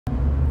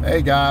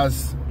Hey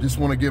guys, just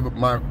want to give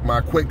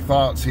my quick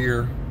thoughts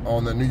here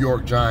on the New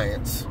York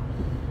Giants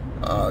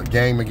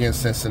game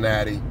against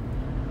Cincinnati.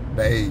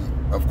 They,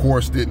 of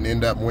course, didn't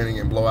end up winning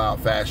in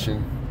blowout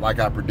fashion like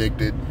I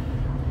predicted.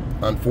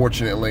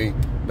 Unfortunately,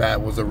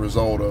 that was a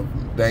result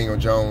of Daniel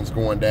Jones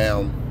going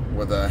down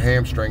with a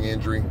hamstring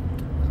injury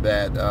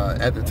that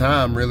at the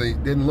time really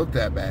didn't look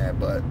that bad,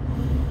 but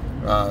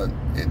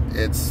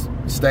it's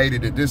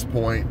stated at this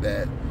point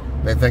that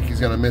they think he's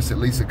going to miss at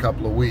least a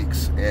couple of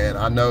weeks. And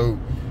I know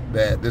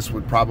that this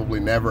would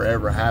probably never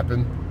ever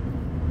happen,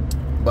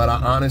 but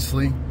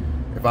honestly,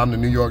 if I'm the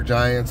New York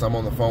Giants, I'm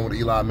on the phone with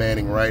Eli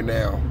Manning right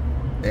now,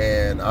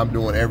 and I'm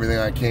doing everything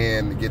I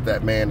can to get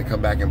that man to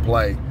come back and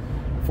play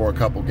for a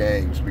couple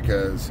games,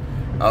 because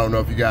I don't know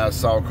if you guys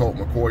saw Colt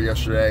McCoy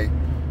yesterday,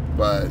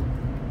 but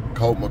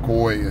Colt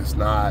McCoy is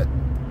not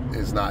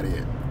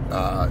it.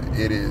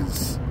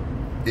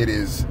 It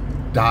is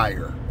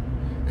dire.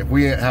 If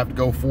we have to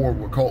go forward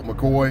with Colt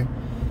McCoy,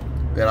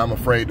 then I'm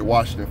afraid the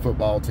Washington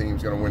football team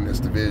is going to win this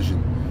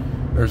division.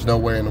 There's no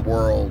way in the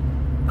world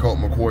Colt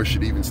McCoy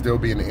should even still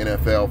be in the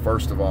NFL,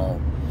 first of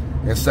all.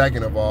 And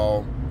second of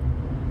all,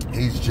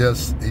 he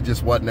just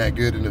wasn't that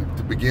good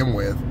to begin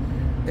with.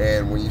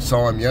 And when you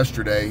saw him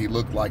yesterday, he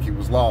looked like he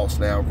was lost.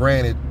 Now,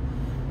 granted,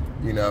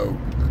 you know,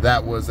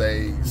 that was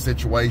a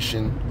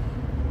situation,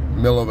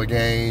 middle of a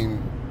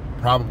game,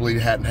 probably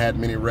hadn't had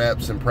many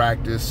reps in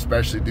practice,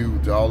 especially due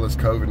to all this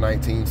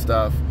COVID-19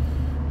 stuff.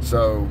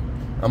 So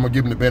I'm going to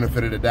give him the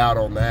benefit of the doubt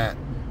on that.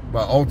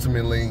 But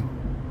ultimately,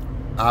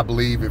 I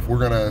believe if we're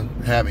going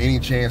to have any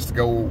chance to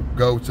go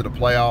to the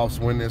playoffs,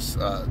 win this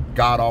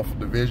god-awful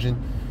division,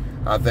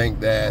 I think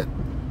that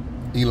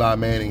Eli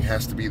Manning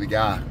has to be the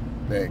guy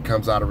that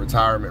comes out of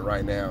retirement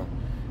right now.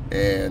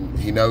 And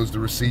he knows the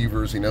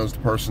receivers, he knows the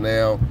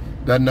personnel,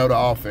 doesn't know the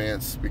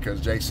offense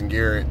because Jason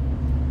Garrett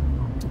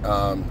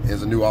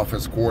is a new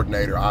offensive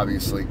coordinator,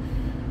 obviously.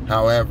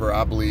 However,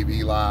 I believe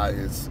Eli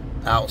is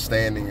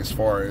outstanding as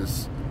far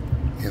as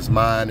his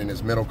mind and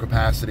his mental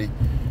capacity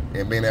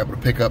and being able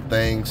to pick up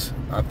things.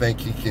 I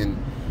think he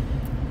can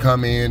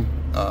come in,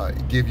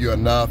 give you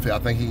enough. I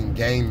think he can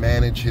game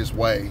manage his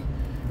way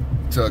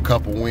to a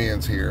couple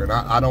wins here. And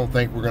I don't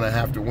think we're going to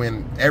have to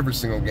win every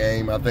single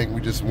game. I think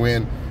we just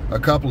win a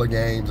couple of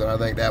games, and I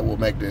think that will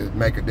make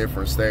a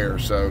difference there.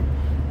 So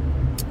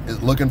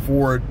looking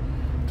forward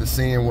to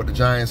seeing what the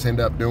Giants end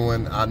up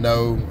doing. I'm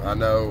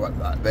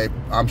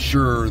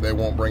sure they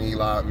won't bring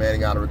Eli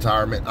Manning out of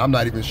retirement. I'm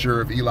not even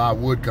sure if Eli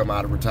would come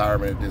out of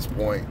retirement at this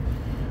point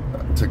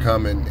to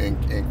come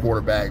and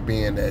quarterback,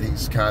 being that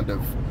he's kind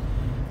of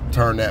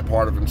turned that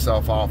part of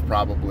himself off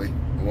probably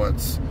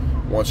once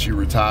you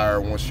retire,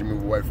 once you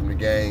move away from the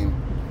game.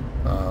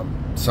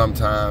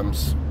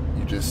 Sometimes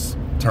you just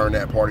turn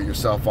that part of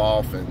yourself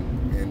off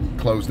and you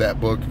close that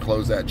book,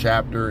 close that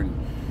chapter, and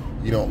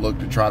you don't look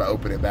to try to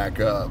open it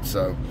back up.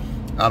 So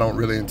I don't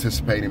really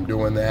anticipate him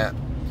doing that.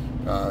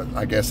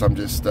 I guess I'm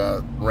just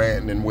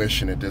ranting and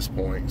wishing at this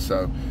point.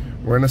 So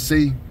we're going to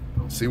see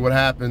what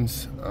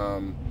happens.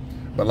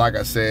 But like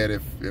I said,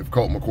 if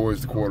Colt McCoy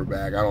is the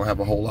quarterback, I don't have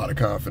a whole lot of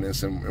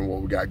confidence in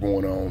what we got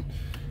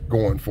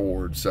going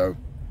forward. So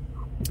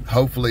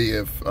hopefully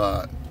if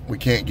we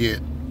can't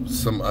get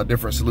a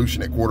different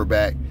solution at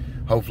quarterback,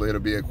 hopefully it'll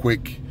be a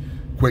quick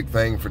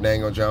thing for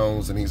Daniel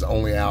Jones, and he's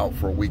only out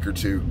for a week or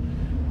two,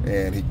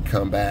 and he can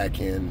come back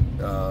and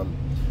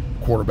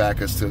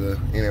quarterback us to the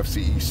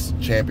NFC East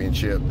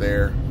Championship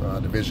there,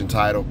 division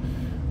title.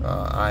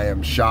 I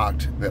am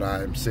shocked that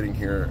I am sitting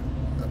here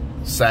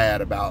sad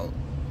about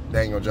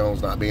Daniel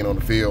Jones not being on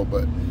the field,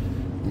 but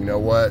you know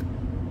what?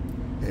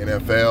 The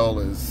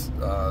NFL is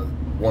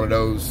one of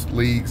those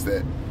leagues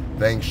that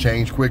things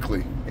change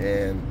quickly,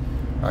 and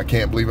I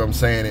can't believe I'm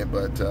saying it,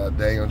 but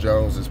Daniel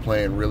Jones is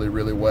playing really,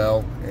 really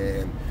well,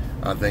 and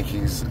I think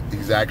he's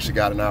actually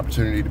got an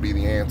opportunity to be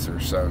the answer.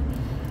 So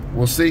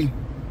we'll see.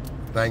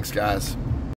 Thanks, guys.